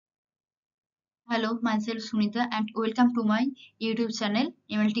Hello, myself Sunita and welcome to my YouTube channel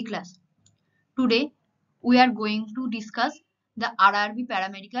MLT class. Today we are going to discuss the RRB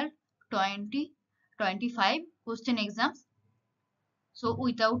Paramedical 2025 question exams. So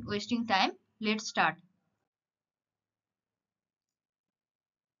without wasting time, let's start.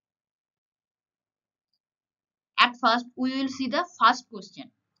 At first, we will see the first question.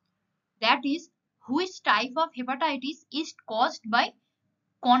 That is, which type of hepatitis is caused by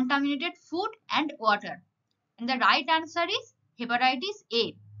contaminated food and water? And the right answer is hepatitis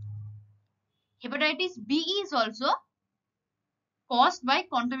A. Hepatitis B is also caused by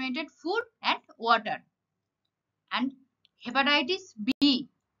contaminated food and water. And hepatitis B,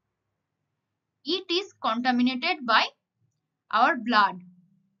 it is contaminated by our blood.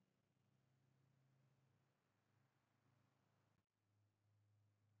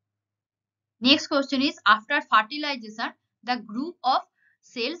 Next question is, after fertilization, the group of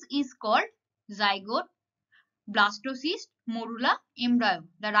cells is called zygote, blastocyst, morula, embryo.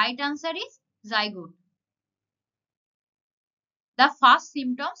 The right answer is zygote. The first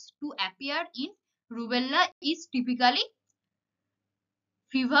symptoms to appear in rubella is typically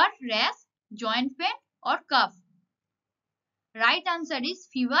fever, rash, joint pain or cough. Right answer is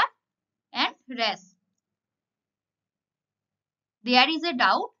fever and rash. There is a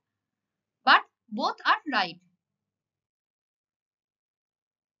doubt, but both are right.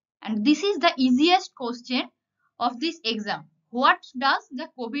 And this is the easiest question of this exam. What does the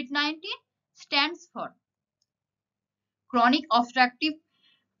COVID-19 stands for? Chronic obstructive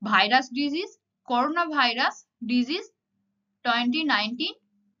virus disease, coronavirus disease 2019,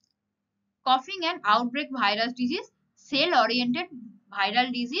 coughing and outbreak virus disease, cell-oriented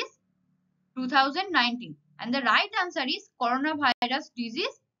viral disease 2019. And the right answer is coronavirus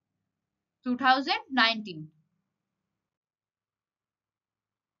disease 2019.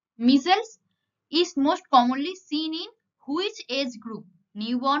 Measles is most commonly seen in which age group?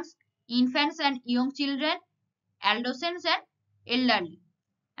 Newborns, infants and young children, adolescents and elderly.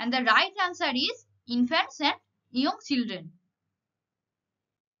 And the right answer is infants and young children.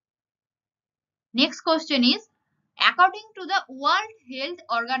 Next question is, according to the World Health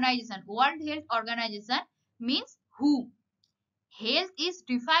Organization means who? Health is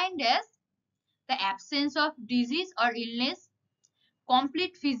defined as the absence of disease or illness,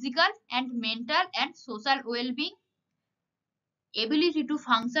 complete physical and mental and social well-being, ability to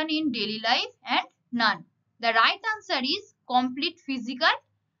function in daily life, and none. The right answer is complete physical,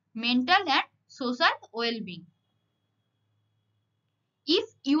 mental and social well-being. If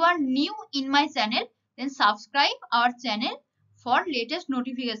you are new in my channel, then subscribe our channel for latest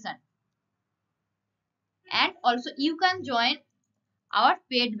notification. And also you can join our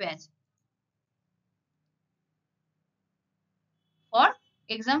paid batch for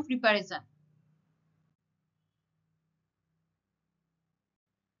exam preparation.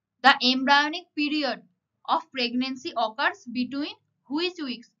 The embryonic period of pregnancy occurs between which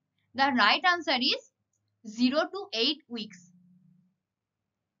weeks? The right answer is 0 to 8 weeks.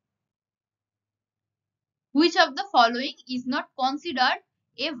 Which of the following is not considered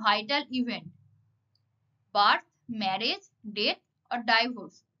a vital event? Birth, marriage, death or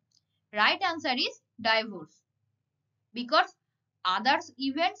divorce? Right answer is divorce. Because other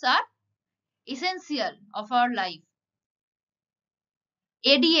events are essential of our life.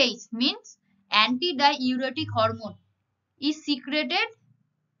 ADH means antidiuretic hormone is secreted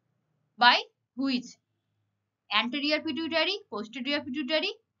by which? Anterior pituitary, posterior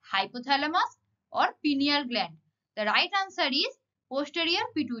pituitary, hypothalamus or pineal gland? The right answer is posterior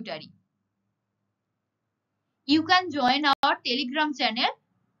pituitary. You can join our Telegram channel.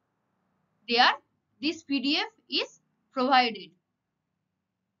 There this PDF is provided.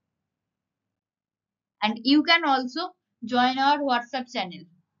 And you can also join our WhatsApp channel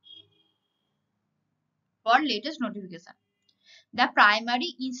for latest notification. The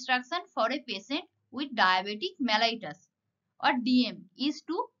primary instruction for a patient with diabetic mellitus or DM is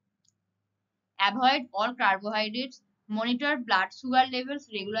to avoid all carbohydrates, monitor blood sugar levels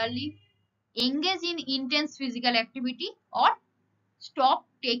regularly, engage in intense physical activity, or stop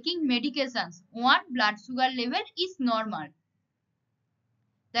taking medications when blood sugar level is normal.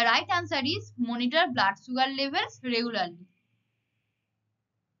 The right answer is monitor blood sugar levels regularly.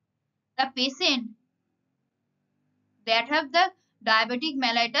 The patient that have the diabetic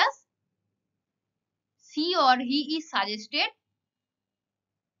mellitus, she or he is suggested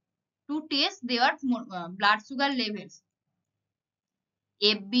to test their blood sugar levels,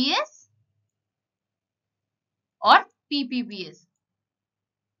 FBS or PPBS.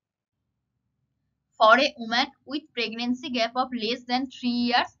 For a woman with pregnancy gap of less than 3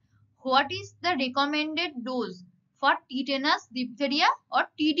 years, What is the recommended dose for tetanus, diphtheria or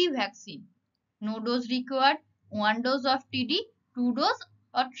TD vaccine? No dose required. 1 dose of TD, 2 dose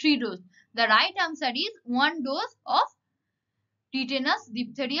or 3 dose. The right answer is 1 dose of tetanus,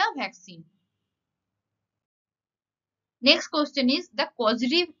 diphtheria vaccine. Next question is the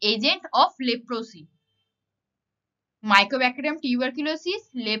causative agent of leprosy. Mycobacterium tuberculosis,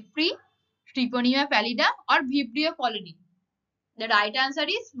 lepri, Treponema pallidum or Vibrio cholerae. The right answer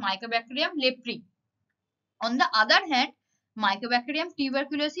is Mycobacterium lepri. On the other hand, Mycobacterium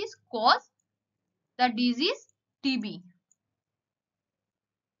tuberculosis cause the disease TB.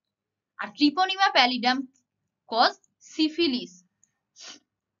 And Treponema pallidum cause syphilis.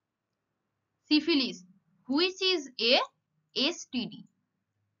 Syphilis, which is a STD.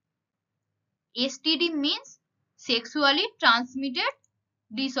 STD means sexually transmitted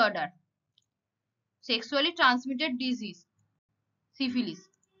disorder. Sexually transmitted disease. Syphilis.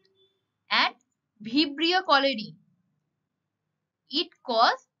 And Vibrio cholerae, it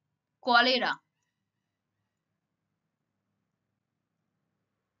causes cholera.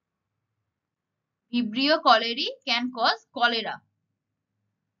 Vibrio cholerae can cause cholera.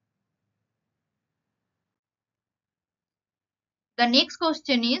 The next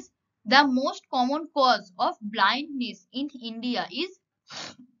question is, the most common cause of blindness in India is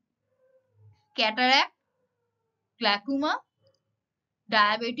cataract, glaucoma,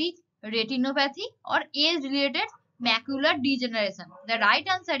 diabetic retinopathy or age-related macular degeneration. The right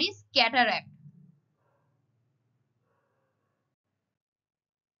answer is cataract.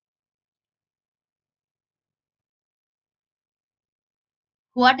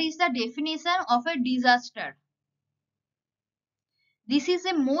 What is the definition of a disaster? This is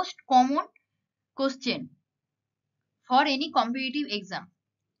a most common question for any competitive exam.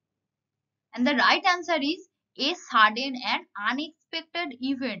 And the right answer is a sudden and unexpected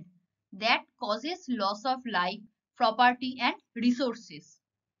event that causes loss of life, property and resources.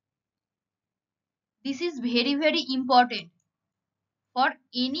 This is very, very important for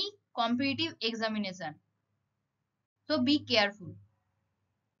any competitive examination. So be careful.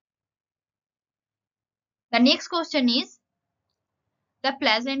 The next question is, the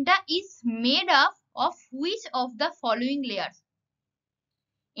placenta is made up of which of the following layers?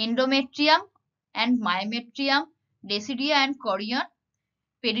 Endometrium and myometrium, decidia and chorion,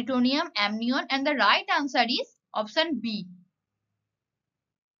 peritoneum, amnion, and the right answer is option B.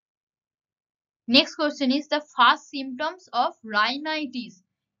 Next question is, the first symptoms of rhinitis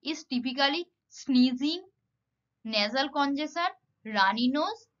is typically sneezing, nasal congestion, runny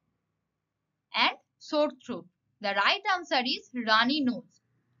nose, and sore throat. The right answer is runny nose.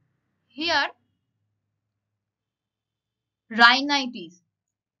 Here, rhinitis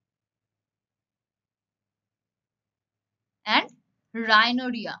and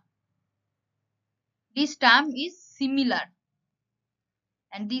rhinorrhea. This term is similar,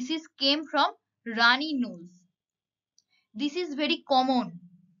 and this is came from runny nose. This is very common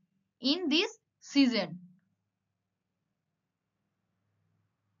in this season.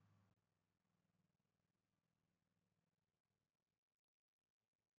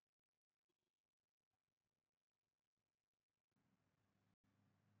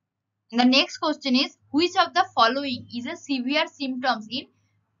 The next question is, which of the following is a severe symptoms in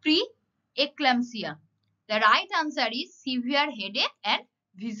preeclampsia? The right answer is severe headache and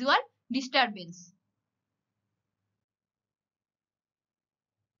visual disturbance.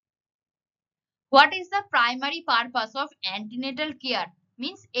 What is the primary purpose of antenatal care?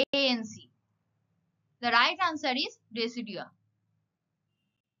 Means ANC. The right answer is decidia.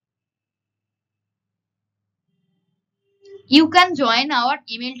 You can join our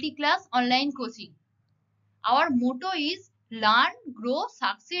MLT class online coaching. Our motto is learn, grow,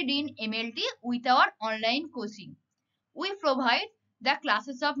 succeed in MLT with our online coaching. We provide the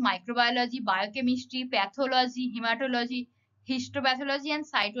classes of microbiology, biochemistry, pathology, hematology, histopathology and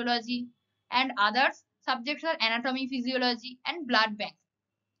cytology, and others subjects are anatomy, physiology and blood bank.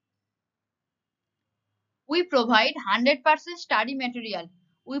 We provide 100% study material.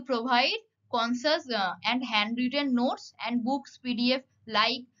 We provide conscious and handwritten notes and books PDF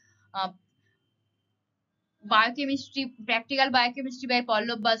like biochemistry, practical biochemistry by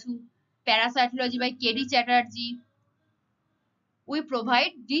Pallab Basu, parasitology by KD Chatterjee. We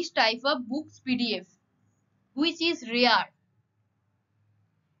provide this type of books PDF, which is rare,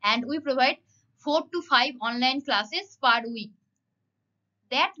 and we provide 4 to 5 online classes per week.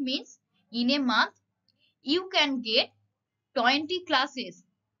 That means in a month you can get 20 classes.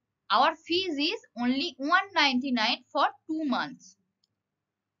 Our fees is only $199 for 2 months.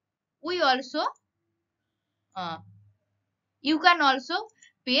 We also you can also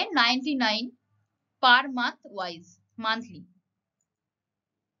pay 99 per month wise, monthly.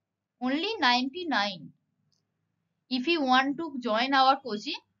 Only 99. If you want to join our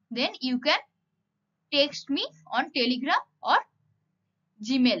coaching, then you can text me on Telegram or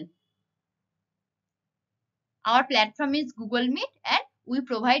Gmail. Our platform is Google Meet and we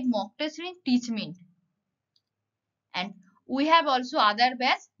provide mock test in Teachmint. And we have also other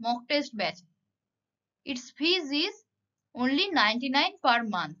batch, mock test batch. Its fees is only 99 per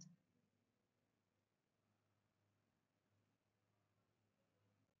month.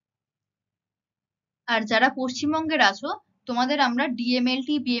 আর যারা পশ্চিমবঙ্গের আছো, তোমাদের আমরা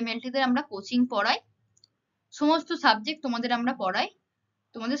DMLT BMLT তে আমরা coaching পড়াই, সমস্ত subject তোমাদের আমরা পড়াই।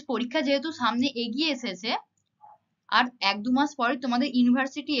 তোমাদের পরীক্ষা যেহেতু সামনে এগিয়ে এসেছে, আর 1-2 মাস পরে তোমাদের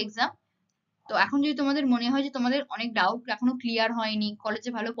ইউনিভার্সিটি এক্সাম, তো এখন যদি তোমাদের মনে হয় যে তোমাদের অনেক ডাউট এখনো ক্লিয়ার হয়নি,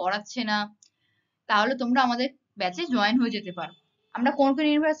 কলেজে ভালো পড়াচ্ছে না, তাহলে তোমরা আমাদের ব্যাচে জয়েন হয়ে যেতে পারো। আমরা কোন কোন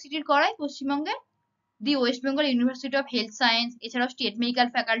ইউনিভার্সিটির করাই পশ্চিমবঙ্গে? দি West Bengal university of health science, এছাড়াও স্টেট মেডিকেল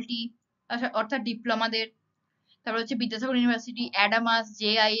ফ্যাকাল্টি অর্থাৎ ডিপ্লোমাদের, তারপর হচ্ছে Vidyasagar university, Adamas,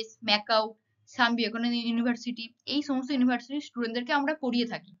 JIS, macaw, Swami Vivekananda university, এই সমস্ত ইউনিভার্সিটির স্টুডেন্টদেরকে আমরা পড়িয়ে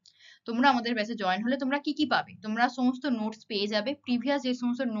থাকি। তোমরা আমাদের ব্যাচে জয়েন হলে তোমরা কি কি পাবে? তোমরা সমস্ত নোটস পেয়ে যাবে, প্রিভিয়াস যে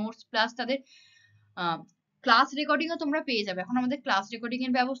সমস্ত নোটস প্লাস তাদের ক্লাস রেকর্ডিংও তোমরা পেয়ে যাবে। এখন আমাদের ক্লাস রেকর্ডিং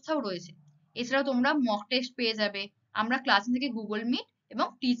এর ব্যবস্থাও রয়েছে। এছাড়াও তোমরা মক টেস্ট পেয়ে যাবে। আমরা ক্লাস থেকে গুগল মিট এবং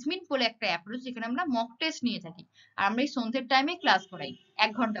টিচমিন্ট বলে একটা অ্যাপ রয়েছে, যেখানে আমরা মক টেস্ট নিয়ে থাকি। আর আমরা এই সন্ধ্যের টাইমে ক্লাস করাই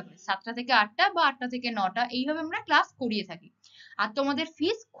 1 ঘন্টা করে, 7টা থেকে 8টা বা 8টা থেকে 9টা, এইভাবে আমরা ক্লাস করিয়ে থাকি। আর তোমাদের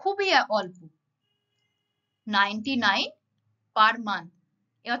ফিস খুবই অল্প, 99 পার মান্থ।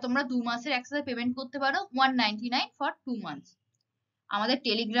 এবার তোমরা 2 মাসের একসাথে পেমেন্ট করতে পারো, 199 ফর 2 মান্থস। আমাদের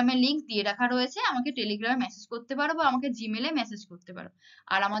টেলিগ্রামের লিংক দিয়ে রাখা রয়েছে, আমাকে টেলিগ্রামে মেসেজ করতে পারো বা আমাকে জিমেলে মেসেজ করতে পারো।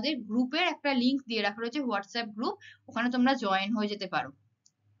 আর আমাদের গ্রুপের একটা লিংক দিয়ে রাখা রয়েছে, হোয়াটসঅ্যাপ গ্রুপ, ওখানে তোমরা জয়েন হয়ে যেতে পারো।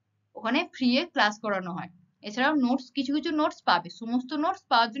 ওখানে ফ্রি এ ক্লাস করানো হয়। এছাড়াও নোটস, কিছু কিছু নোটস পাবে, সমস্ত নোটস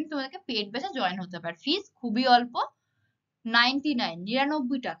পাওয়ার জন্য তোমাদেরকে পেড ব্যাচে জয়েন হতে হবে। ফিস খুবই অল্প,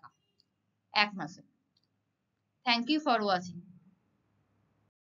 99 টাকা 1 মাসে। Thank you for watching.